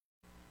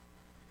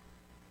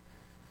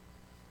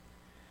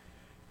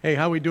Hey,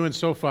 how we doing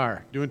so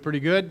far? Doing pretty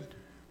good?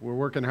 We're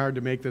working hard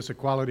to make this a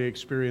quality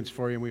experience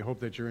for you, and we hope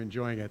that you're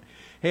enjoying it.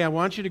 Hey, I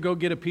want you to go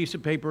get a piece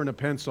of paper and a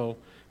pencil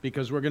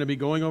because we're going to be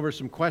going over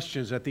some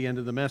questions at the end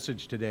of the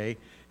message today,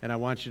 and I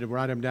want you to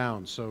write them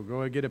down. So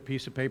go and get a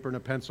piece of paper and a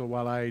pencil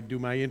while I do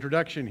my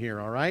introduction here,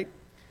 all right?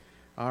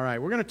 All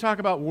right, we're going to talk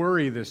about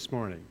worry this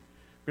morning.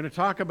 We're going to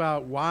talk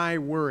about why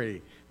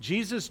worry.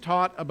 Jesus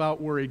taught about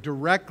worry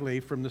directly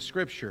from the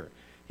Scripture.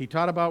 He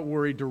taught about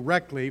worry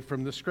directly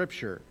from the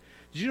Scripture.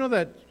 Did you know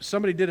that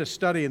somebody did a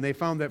study and they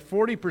found that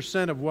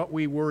 40% of what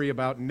we worry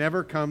about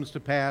never comes to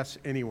pass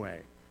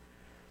anyway?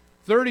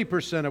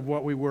 30% of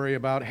what we worry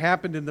about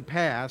happened in the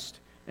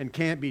past and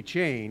can't be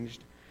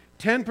changed.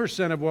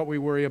 10% of what we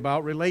worry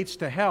about relates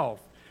to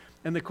health.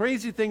 And the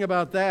crazy thing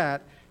about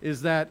that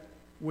is that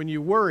when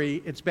you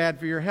worry, it's bad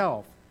for your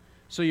health.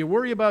 So you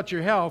worry about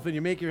your health and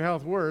you make your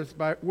health worse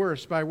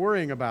by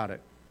worrying about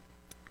it.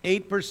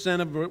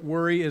 8% of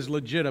worry is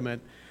legitimate,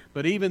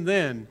 but even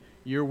then,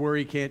 your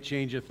worry can't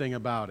change a thing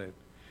about it.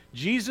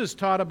 Jesus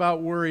taught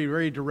about worry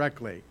very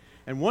directly.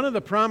 And one of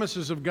the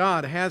promises of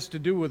God has to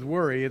do with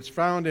worry. It's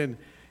found in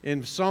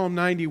Psalm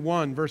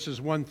 91, verses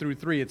 1 through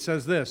 3. It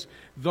says this: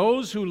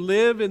 "Those who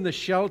live in the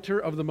shelter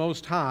of the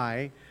Most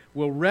High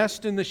will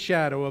rest in the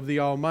shadow of the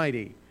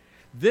Almighty.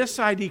 This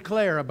I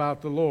declare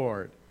about the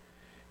Lord.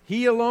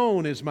 He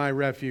alone is my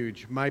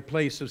refuge, my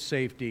place of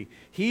safety.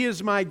 He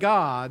is my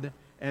God,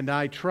 and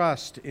I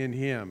trust in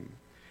Him.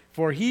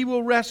 For He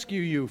will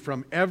rescue you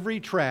from every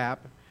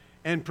trap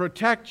and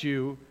protect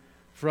you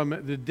from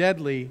the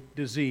deadly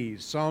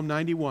disease." Psalm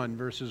 91,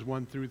 verses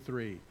 1 through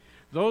 3.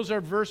 Those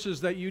are verses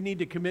that you need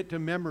to commit to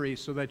memory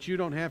so that you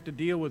don't have to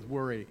deal with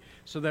worry,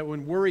 so that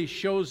when worry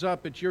shows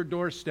up at your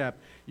doorstep,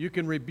 you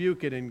can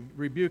rebuke it, and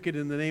rebuke it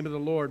in the name of the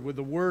Lord with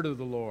the word of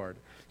the Lord.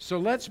 So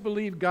let's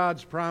believe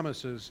God's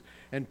promises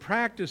and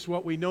practice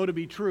what we know to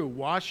be true.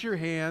 Wash your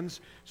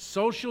hands,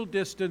 social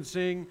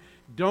distancing,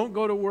 don't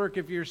go to work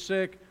if you're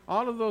sick,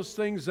 all of those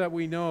things that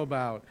we know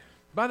about.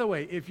 By the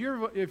way, if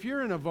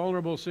you're in a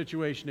vulnerable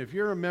situation, if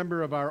you're a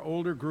member of our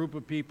older group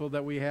of people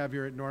that we have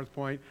here at North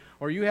Point,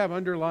 or you have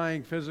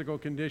underlying physical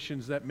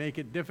conditions that make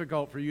it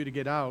difficult for you to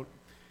get out,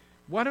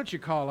 why don't you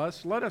call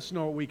us? Let us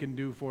know what we can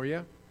do for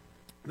you.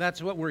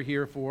 That's what we're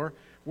here for.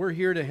 We're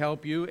here to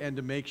help you and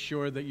to make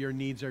sure that your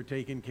needs are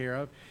taken care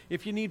of.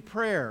 If you need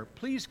prayer,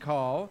 please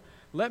call.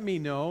 Let me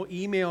know.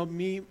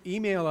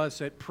 Email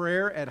us at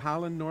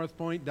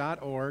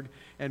prayer@hollandnorthpoint.org,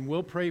 and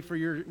we'll pray for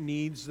your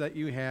needs that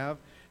you have.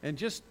 And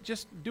just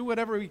do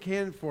whatever we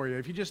can for you.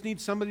 If you just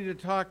need somebody to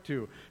talk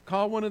to,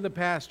 call one of the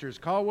pastors,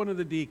 call one of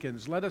the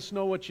deacons. Let us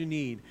know what you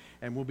need,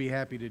 and we'll be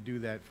happy to do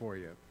that for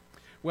you.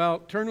 Well,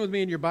 turn with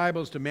me in your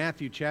Bibles to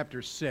Matthew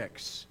chapter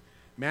 6.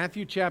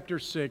 Matthew chapter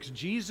 6,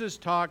 Jesus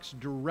talks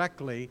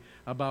directly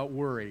about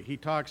worry. He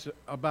talks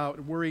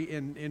about worry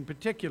in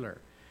particular.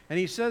 And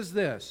he says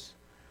this: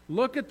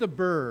 "Look at the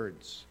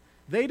birds.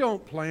 They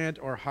don't plant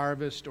or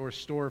harvest or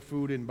store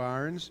food in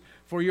barns,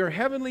 for your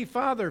heavenly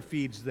Father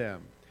feeds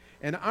them.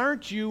 And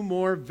aren't you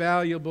more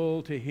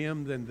valuable to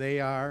Him than they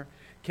are?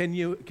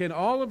 Can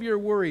all of your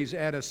worries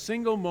add a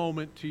single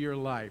moment to your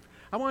life?"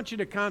 I want you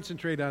to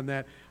concentrate on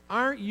that.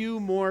 Aren't you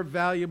more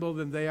valuable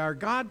than they are?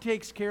 God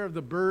takes care of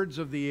the birds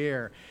of the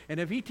air. And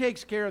if He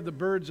takes care of the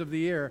birds of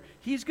the air,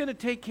 He's going to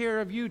take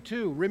care of you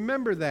too.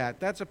 Remember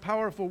that. That's a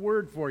powerful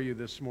word for you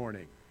this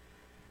morning.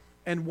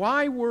 And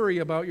why worry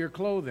about your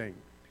clothing?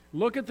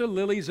 Look at the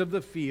lilies of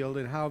the field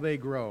and how they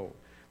grow.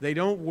 They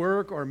don't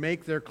work or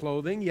make their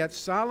clothing, yet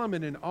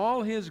Solomon in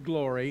all his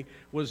glory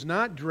was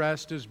not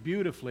dressed as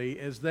beautifully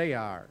as they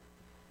are.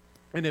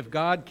 And if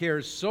God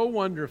cares so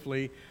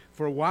wonderfully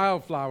for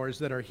wildflowers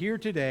that are here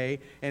today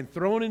and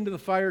thrown into the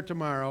fire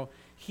tomorrow,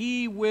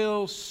 He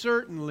will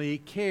certainly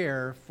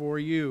care for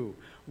you.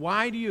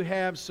 Why do you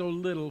have so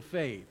little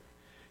faith?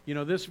 You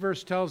know, this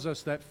verse tells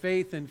us that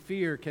faith and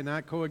fear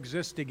cannot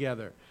coexist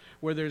together.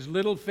 Where there's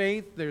little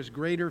faith, there's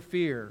greater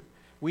fear.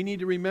 We need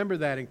to remember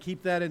that and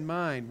keep that in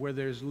mind. Where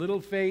there's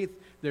little faith,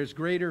 there's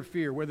greater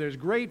fear. Where there's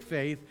great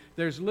faith,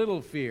 there's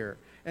little fear.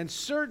 And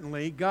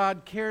certainly,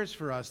 God cares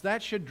for us.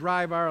 That should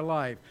drive our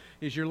life.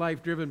 Is your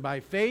life driven by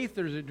faith,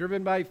 or is it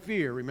driven by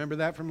fear? Remember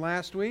that from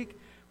last week?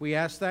 We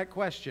asked that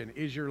question.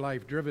 Is your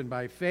life driven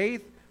by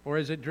faith, or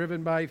is it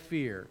driven by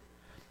fear?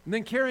 And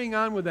then carrying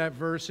on with that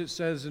verse, it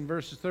says in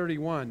verse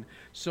 31,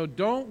 "So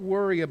don't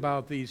worry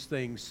about these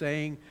things,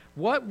 saying,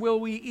 'What will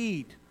we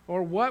eat?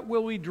 Or what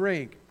will we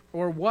drink?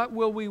 Or what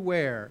will we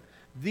wear?'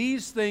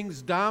 These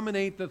things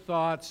dominate the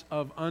thoughts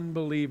of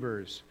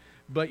unbelievers.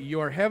 But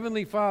your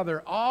heavenly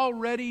Father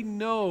already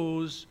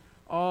knows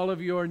all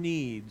of your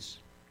needs.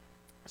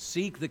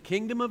 Seek the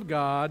kingdom of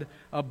God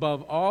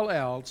above all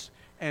else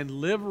and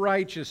live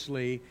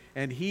righteously,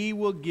 and He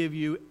will give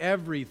you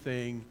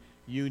everything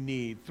you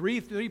need."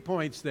 Three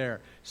points there.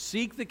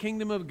 Seek the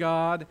kingdom of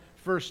God,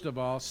 first of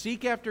all.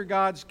 Seek after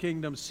God's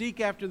kingdom.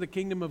 Seek after the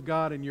kingdom of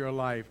God in your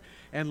life.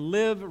 And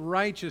live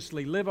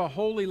righteously. Live a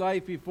holy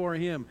life before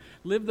Him.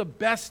 Live the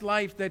best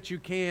life that you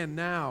can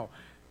now.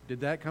 Did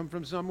that come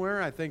from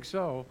somewhere? I think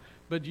so.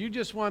 but you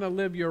just want to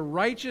live your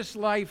righteous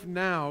life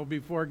now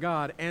before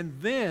God, and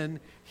then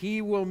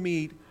He will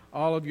meet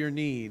all of your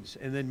needs.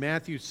 And then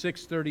Matthew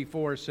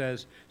 6:34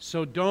 says,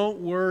 so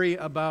don't worry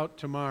about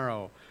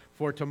tomorrow,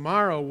 for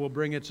tomorrow will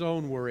bring its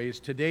own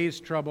worries. Today's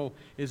trouble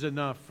is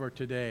enough for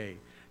today.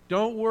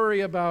 Don't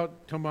worry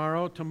about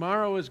tomorrow.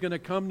 Tomorrow is going to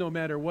come no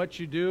matter what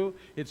you do.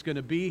 It's going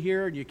to be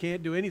here, and you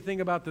can't do anything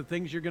about the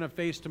things you're going to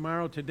face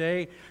tomorrow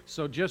today.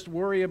 So just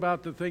worry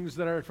about the things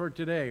that are for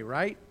today,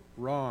 right?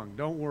 Wrong.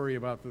 Don't worry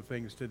about the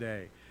things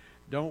today.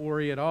 Don't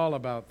worry at all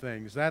about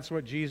things. That's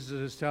what Jesus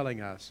is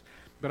telling us.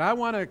 But I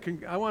want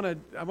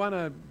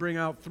to bring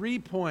out 3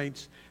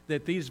 points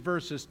that these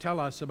verses tell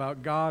us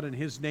about God and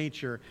His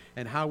nature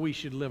and how we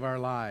should live our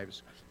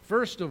lives.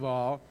 First of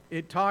all,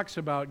 it talks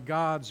about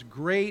God's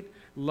great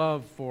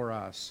love for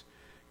us.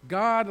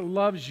 God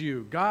loves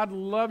you. God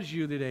loves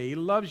you today. He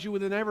loves you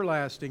with an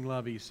everlasting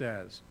love, He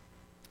says.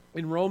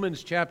 In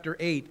Romans chapter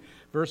 8,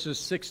 verses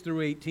 6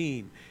 through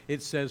 18,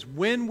 it says,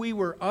 when we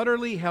were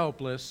utterly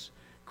helpless,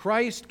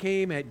 Christ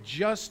came at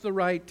just the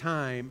right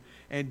time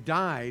and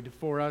died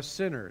for us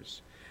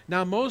sinners.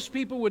 Now, most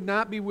people would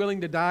not be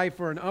willing to die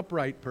for an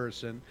upright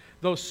person,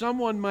 though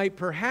someone might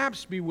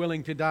perhaps be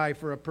willing to die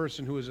for a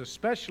person who is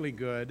especially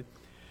good.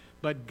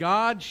 But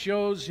God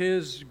shows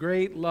His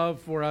great love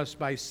for us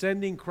by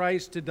sending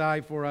Christ to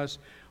die for us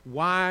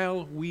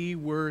while we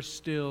were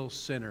still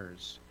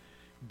sinners.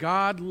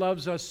 God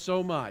loves us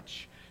so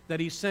much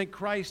that He sent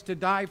Christ to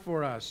die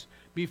for us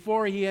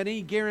before He had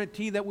any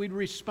guarantee that we'd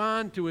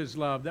respond to His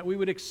love, that we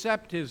would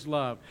accept His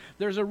love.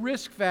 There's a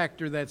risk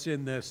factor that's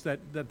in this that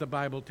the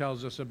Bible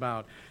tells us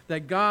about,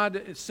 that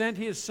God sent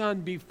His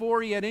Son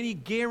before He had any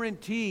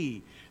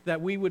guarantee that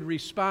we would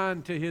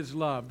respond to His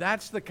love.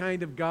 That's the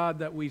kind of God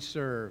that we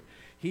serve.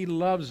 He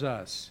loves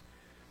us.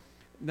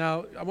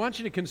 Now, I want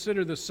you to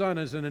consider the sun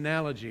as an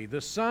analogy.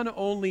 The sun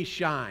only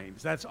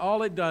shines. That's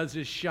all it does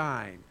is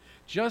shine.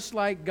 Just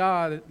like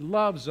God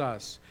loves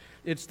us.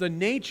 It's the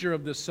nature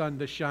of the sun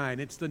to shine.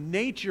 It's the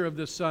nature of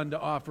the sun to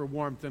offer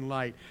warmth and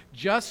light.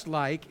 Just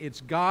like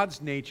it's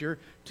God's nature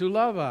to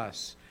love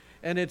us.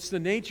 And it's the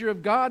nature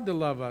of God to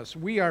love us.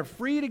 We are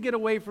free to get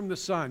away from the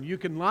sun. You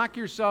can lock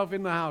yourself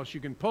in the house.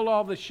 You can pull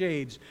all the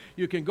shades.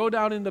 You can go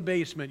down in the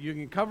basement. You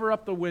can cover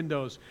up the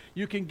windows.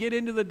 You can get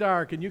into the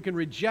dark, and you can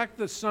reject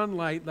the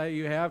sunlight that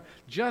you have,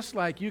 just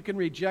like you can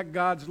reject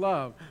God's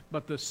love.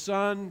 But the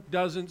sun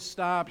doesn't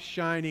stop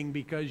shining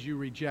because you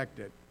reject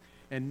it.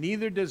 And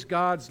neither does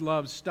God's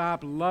love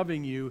stop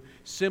loving you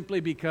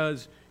simply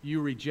because you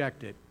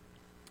reject it.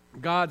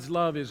 God's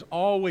love is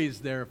always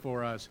there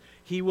for us.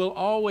 He will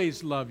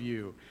always love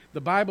you.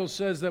 The Bible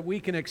says that we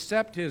can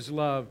accept His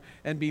love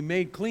and be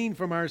made clean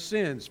from our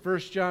sins. 1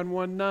 John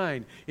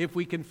 1:9. If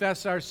we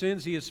confess our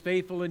sins, He is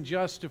faithful and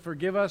just to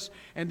forgive us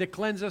and to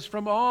cleanse us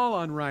from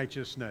all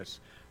unrighteousness.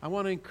 I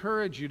want to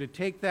encourage you to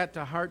take that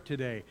to heart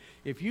today.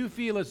 If you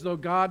feel as though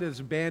God has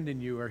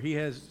abandoned you or He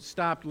has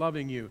stopped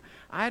loving you,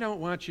 I don't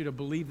want you to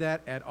believe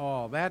that at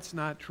all. That's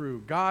not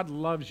true. God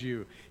loves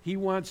you. He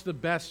wants the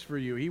best for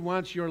you. He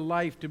wants your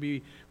life to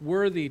be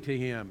worthy to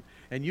Him.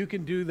 And you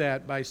can do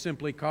that by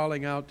simply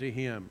calling out to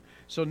Him.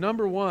 So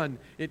number one,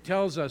 it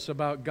tells us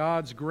about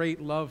God's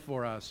great love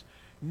for us.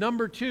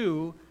 Number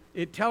two,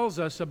 it tells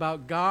us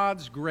about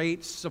God's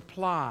great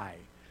supply.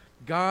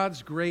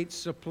 God's great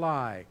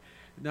supply.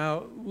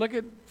 Now, look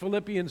at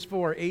Philippians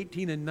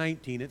 4:18 and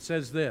 19. It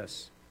says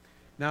this.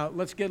 Now,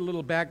 let's get a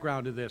little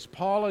background to this.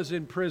 Paul is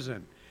in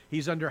prison.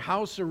 He's under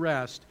house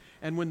arrest.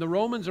 And when the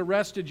Romans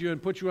arrested you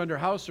and put you under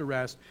house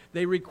arrest,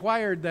 they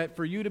required that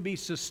for you to be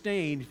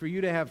sustained, for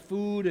you to have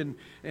food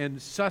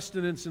and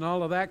sustenance and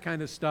all of that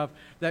kind of stuff,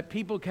 that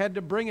people had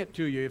to bring it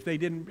to you.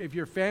 If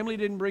your family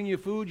didn't bring you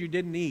food, you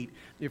didn't eat.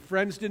 If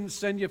friends didn't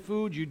send you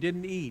food, you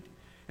didn't eat.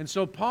 And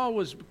so Paul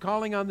was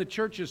calling on the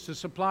churches to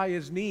supply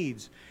his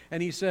needs.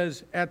 And he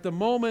says, at the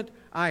moment,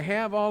 I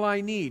have all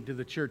I need, to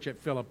the church at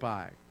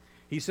Philippi.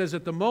 He says,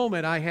 at the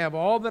moment, I have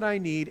all that I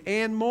need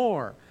and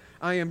more.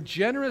 I am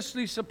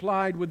generously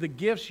supplied with the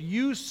gifts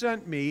you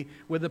sent me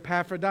with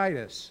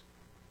Epaphroditus.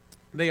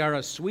 They are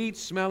a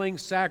sweet-smelling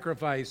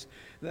sacrifice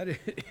that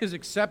is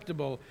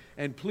acceptable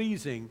and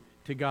pleasing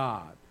to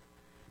God.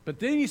 But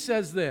then he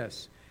says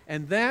this,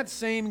 and that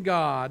same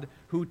God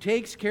who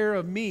takes care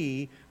of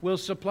me will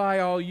supply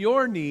all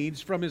your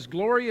needs from His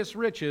glorious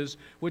riches,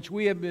 which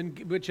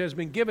has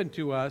been given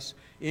to us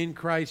in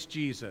Christ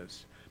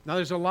Jesus. Now,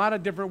 there's a lot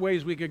of different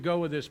ways we could go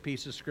with this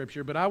piece of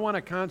Scripture, but I want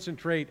to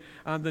concentrate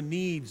on the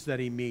needs that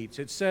He meets.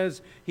 It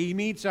says He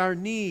meets our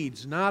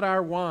needs, not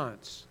our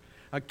wants.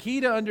 A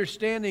key to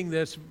understanding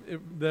this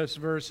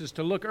verse is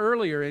to look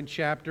earlier in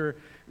chapter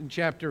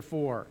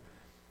 4.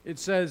 It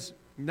says,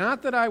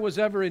 not that I was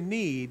ever in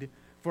need,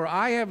 for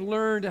I have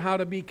learned how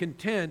to be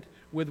content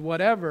with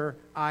whatever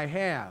I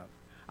have.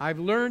 I've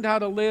learned how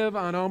to live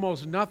on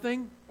almost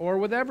nothing or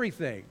with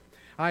everything.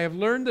 I have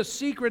learned the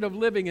secret of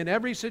living in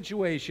every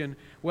situation,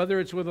 whether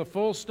it's with a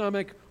full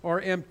stomach or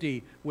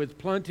empty, with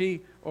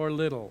plenty or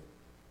little.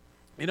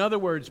 In other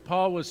words,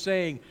 Paul was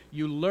saying,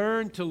 you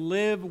learn to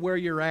live where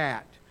you're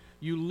at.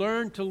 You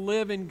learn to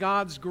live in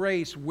God's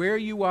grace where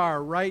you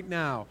are right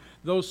now.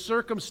 Those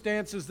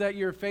circumstances that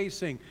you're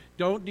facing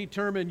don't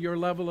determine your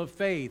level of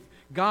faith.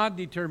 God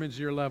determines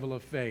your level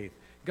of faith.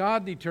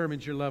 God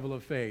determines your level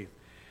of faith.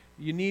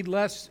 You need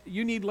less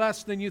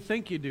than you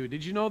think you do.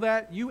 Did you know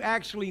that? You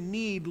actually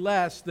need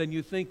less than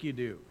you think you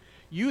do.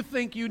 You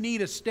think you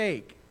need a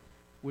steak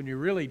when you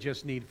really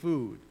just need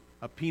food.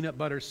 A peanut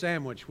butter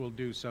sandwich will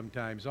do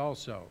sometimes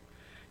also.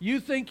 You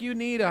think you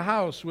need a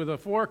house with a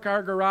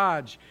 4-car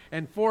garage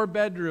and 4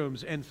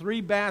 bedrooms and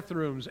 3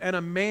 bathrooms and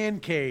a man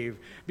cave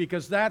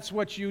because that's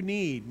what you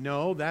need.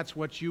 No, that's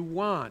what you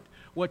want.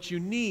 What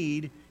you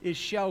need is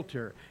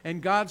shelter.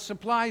 And God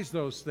supplies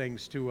those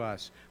things to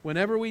us.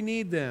 Whenever we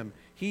need them,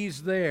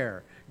 He's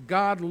there.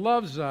 God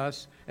loves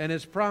us and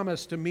has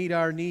promised to meet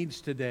our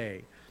needs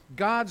today.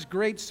 God's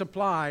great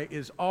supply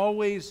is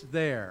always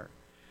there.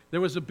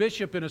 There was a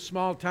bishop in a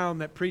small town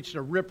that preached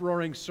a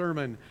rip-roaring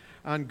sermon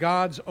on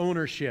God's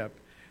ownership,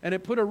 and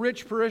it put a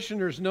rich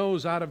parishioner's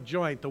nose out of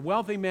joint. The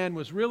wealthy man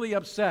was really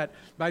upset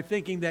by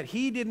thinking that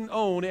he didn't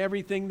own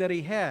everything that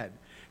he had.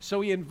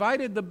 So he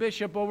invited the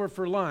bishop over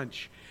for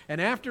lunch,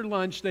 and after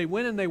lunch they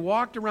went and they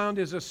walked around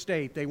his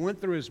estate. They went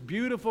through his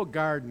beautiful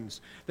gardens.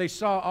 They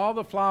saw all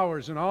the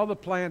flowers and all the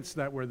plants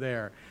that were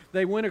there.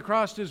 They went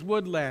across his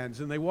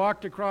woodlands and they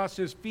walked across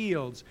his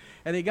fields,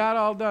 and he got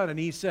all done, and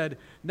he said,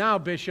 "Now,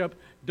 Bishop,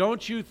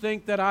 don't you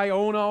think that I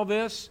own all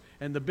this?"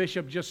 And the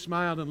bishop just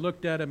smiled and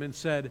looked at him and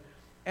said,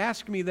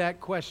 "Ask me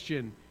that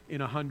question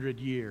in 100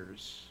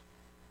 years.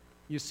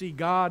 You see,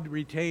 God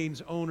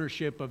retains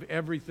ownership of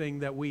everything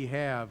that we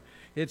have.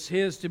 It's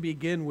His to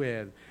begin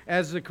with.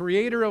 As the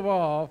creator of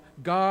all,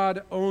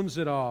 God owns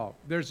it all.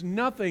 There's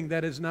nothing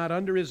that is not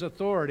under His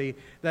authority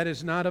that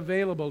is not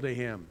available to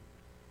Him.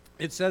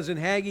 It says in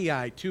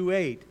Haggai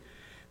 2:8,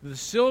 "The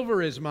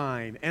silver is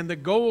mine and the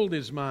gold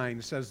is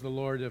mine, says the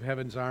Lord of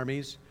heaven's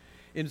armies."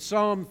 In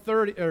Psalm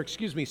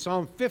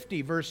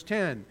 50, verse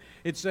 10,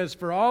 it says,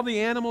 "For all the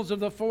animals of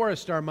the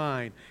forest are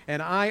mine,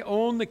 and I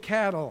own the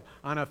cattle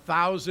on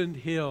 1,000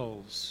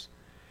 hills."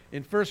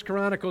 In 1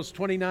 Chronicles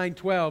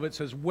 29:12, it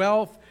says,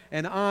 "Wealth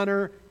and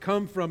honor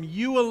come from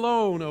you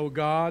alone, O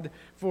God,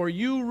 for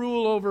you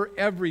rule over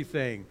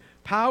everything.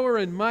 Power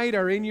and might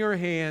are in your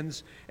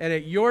hands, and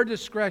at your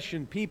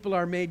discretion people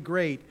are made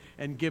great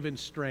and given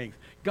strength."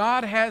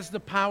 God has the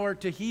power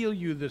to heal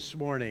you this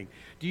morning.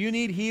 Do you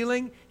need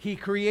healing? He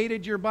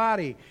created your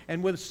body,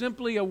 and with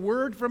simply a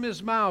word from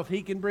His mouth,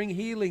 He can bring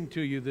healing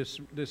to you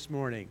this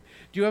morning.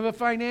 Do you have a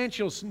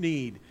financial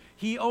need?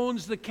 He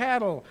owns the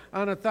cattle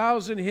on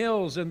 1,000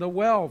 hills and the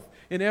wealth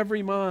in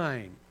every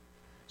mine.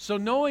 So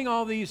knowing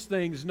all these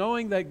things,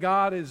 knowing that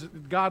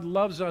God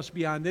loves us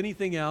beyond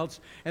anything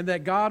else, and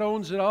that God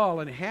owns it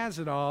all and has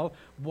it all,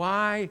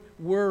 why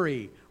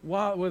worry?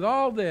 With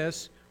all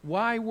this,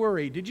 why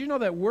worry? Did you know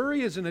that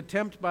worry is an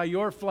attempt by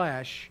your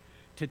flesh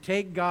to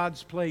take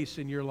God's place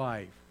in your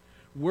life?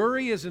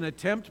 Worry is an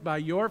attempt by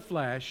your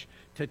flesh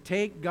to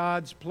take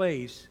God's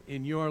place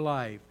in your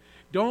life.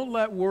 Don't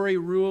let worry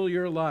rule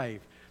your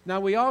life. Now,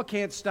 we all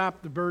can't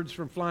stop the birds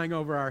from flying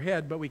over our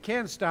head, but we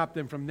can stop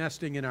them from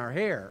nesting in our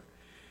hair.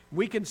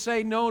 We can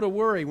say no to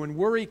worry. When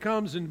worry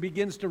comes and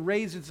begins to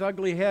raise its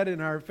ugly head in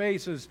our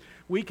faces,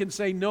 we can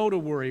say no to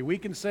worry. We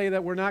can say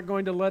that we're not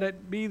going to let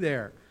it be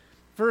there.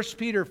 1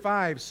 Peter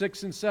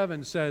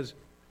 5:6-7 says,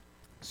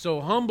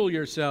 "So humble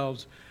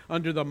yourselves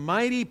under the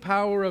mighty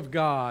power of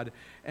God,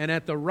 and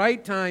at the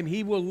right time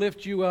He will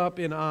lift you up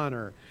in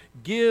honor.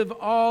 Give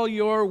all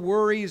your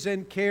worries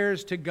and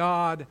cares to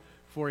God,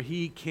 for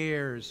He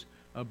cares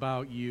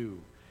about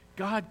you."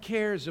 God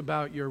cares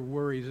about your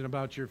worries and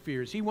about your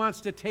fears. He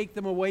wants to take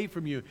them away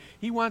from you.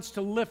 He wants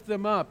to lift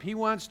them up. He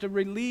wants to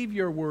relieve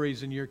your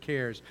worries and your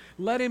cares.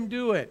 Let Him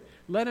do it.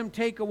 Let Him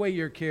take away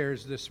your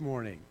cares this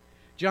morning.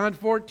 John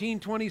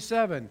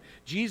 14:27,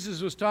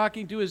 Jesus was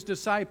talking to His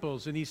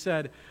disciples, and He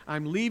said,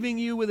 "I'm leaving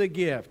you with a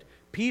gift,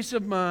 peace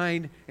of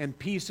mind and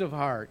peace of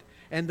heart.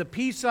 And the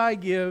peace I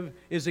give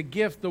is a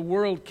gift the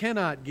world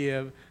cannot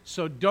give,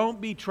 so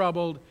don't be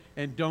troubled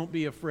and don't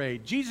be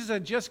afraid." Jesus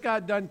had just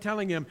got done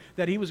telling him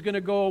that He was going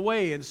to go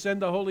away and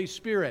send the Holy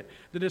Spirit.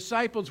 The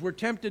disciples were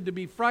tempted to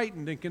be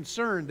frightened and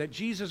concerned that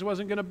Jesus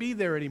wasn't going to be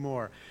there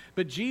anymore.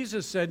 But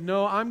Jesus said,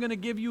 "No, I'm going to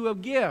give you a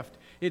gift.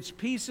 It's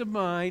peace of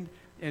mind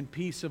and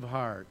peace of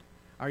heart."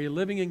 Are you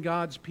living in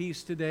God's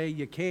peace today?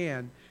 You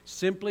can,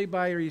 simply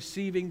by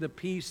receiving the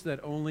peace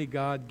that only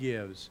God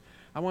gives.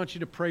 I want you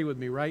to pray with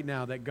me right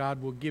now that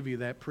God will give you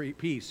that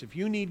peace. If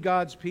you need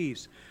God's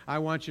peace, I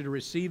want you to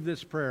receive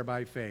this prayer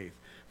by faith.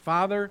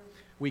 Father,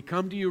 we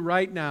come to you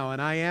right now, and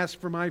I ask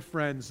for my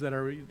friends that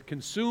are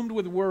consumed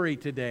with worry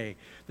today,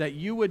 that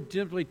you would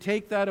simply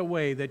take that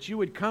away, that you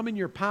would come in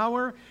your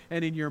power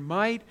and in your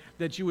might,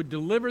 that you would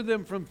deliver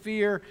them from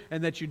fear,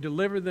 and that you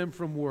deliver them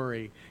from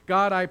worry.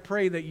 God, I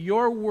pray that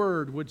your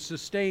word would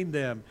sustain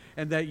them,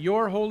 and that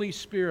your Holy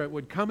Spirit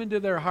would come into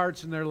their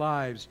hearts and their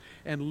lives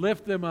and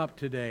lift them up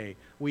today.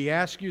 We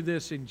ask you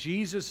this in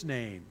Jesus'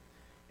 name.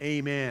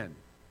 Amen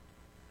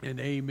and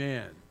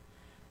amen.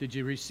 Did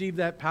you receive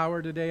that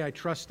power today? I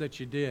trust that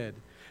you did.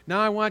 Now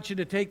I want you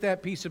to take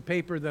that piece of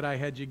paper that I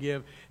had you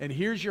give, and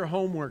here's your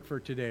homework for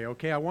today,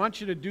 okay? I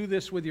want you to do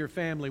this with your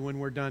family when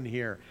we're done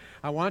here.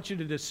 I want you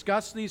to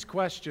discuss these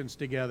questions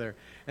together.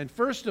 And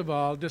first of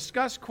all,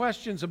 discuss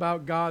questions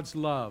about God's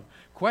love.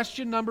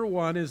 Question number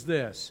 1 is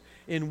this: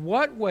 in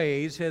what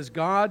ways has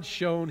God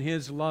shown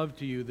His love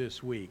to you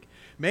this week?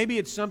 Maybe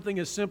it's something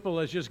as simple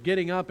as just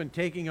getting up and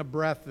taking a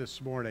breath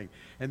this morning,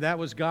 and that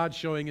was God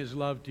showing His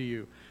love to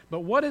you.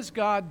 But what has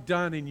God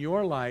done in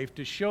your life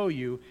to show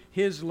you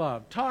His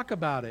love? Talk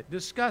about it,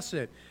 discuss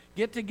it,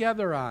 get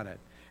together on it.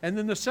 And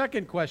then the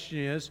second question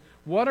is,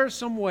 what are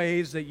some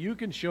ways that you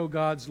can show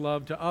God's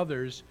love to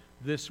others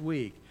this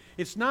week?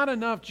 It's not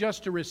enough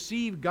just to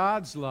receive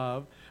God's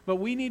love, but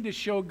we need to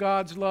show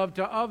God's love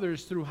to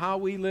others through how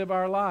we live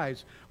our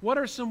lives. What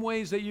are some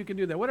ways that you can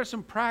do that? What are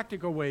some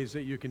practical ways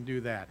that you can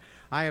do that?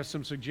 I have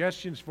some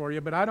suggestions for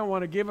you, but I don't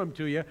want to give them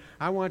to you.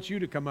 I want you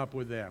to come up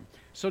with them.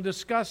 So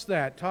discuss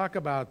that. Talk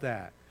about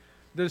that.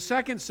 The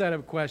second set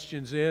of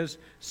questions is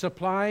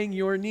supplying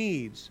your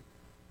needs.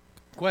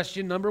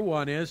 Question number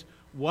 1 is,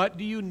 what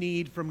do you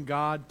need from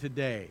God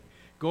today?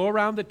 Go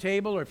around the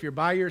table, or if you're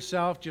by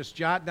yourself, just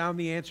jot down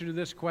the answer to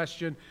this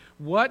question.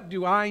 What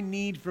do I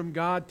need from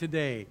God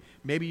today?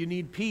 Maybe you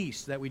need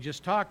peace that we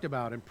just talked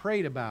about and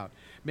prayed about.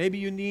 Maybe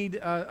you need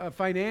a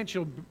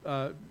financial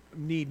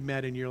need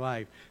met in your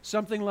life.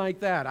 Something like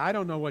that. I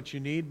don't know what you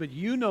need, but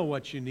you know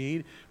what you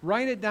need.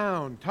 Write it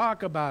down.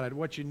 Talk about it,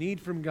 what you need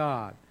from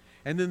God.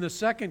 And then the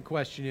second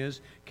question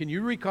is, can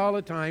you recall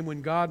a time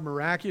when God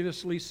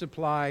miraculously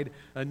supplied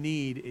a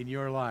need in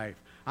your life?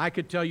 I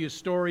could tell you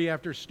story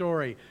after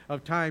story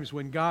of times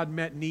when God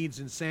met needs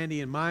in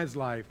Sandy and my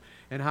life,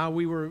 and how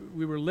we were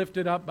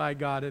lifted up by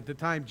God at the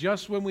time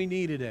just when we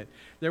needed it.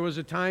 There was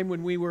a time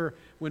when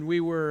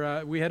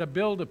we had a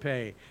bill to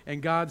pay,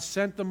 and God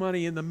sent the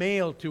money in the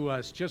mail to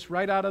us just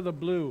right out of the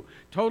blue.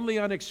 Totally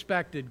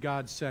unexpected,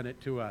 God sent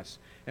it to us,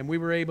 and we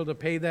were able to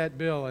pay that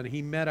bill, and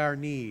He met our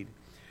need.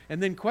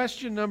 And then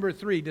question number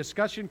 3,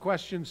 discussion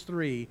questions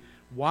 3,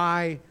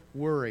 why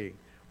worry?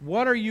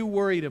 What are you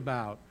worried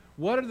about?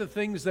 What are the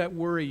things that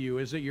worry you?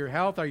 Is it your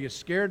health? Are you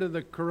scared of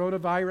the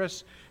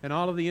coronavirus and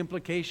all of the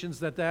implications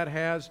that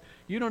has?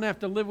 You don't have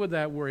to live with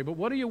that worry, but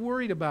what are you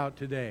worried about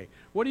today?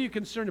 What are you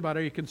concerned about?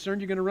 Are you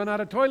concerned you're going to run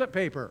out of toilet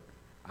paper?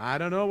 I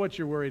don't know what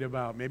you're worried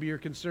about. Maybe you're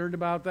concerned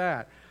about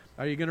that.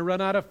 Are you going to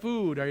run out of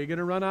food? Are you going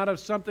to run out of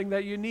something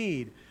that you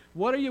need?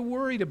 What are you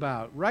worried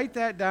about? Write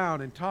that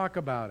down and talk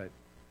about it.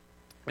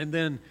 And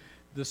then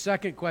the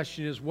second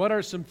question is, what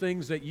are some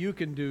things that you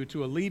can do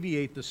to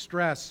alleviate the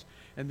stress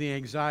and the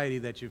anxiety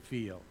that you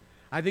feel?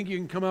 I think you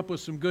can come up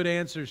with some good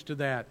answers to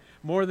that,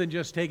 more than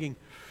just taking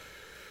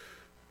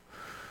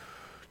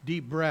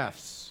deep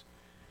breaths.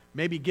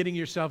 Maybe getting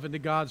yourself into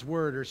God's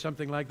Word or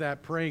something like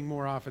that, praying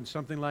more often,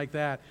 something like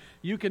that.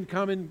 You can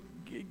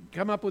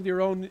come up with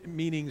your own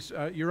meanings,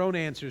 your own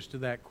answers to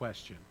that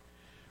question.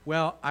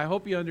 Well, I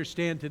hope you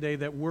understand today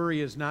that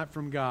worry is not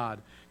from God.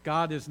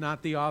 God is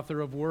not the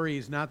author of worry.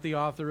 He's not the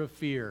author of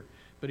fear,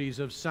 but He's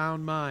of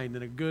sound mind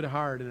and a good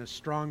heart and a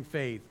strong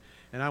faith.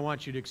 And I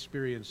want you to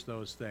experience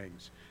those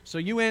things. So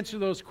you answer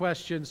those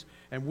questions,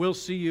 and we'll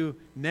see you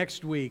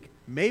next week.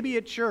 Maybe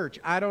at church.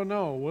 I don't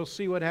know. We'll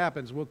see what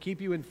happens. We'll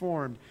keep you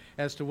informed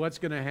as to what's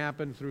going to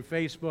happen through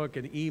Facebook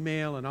and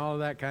email and all of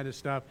that kind of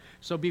stuff.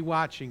 So be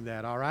watching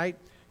that, all right?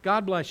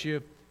 God bless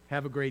you.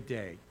 Have a great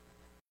day.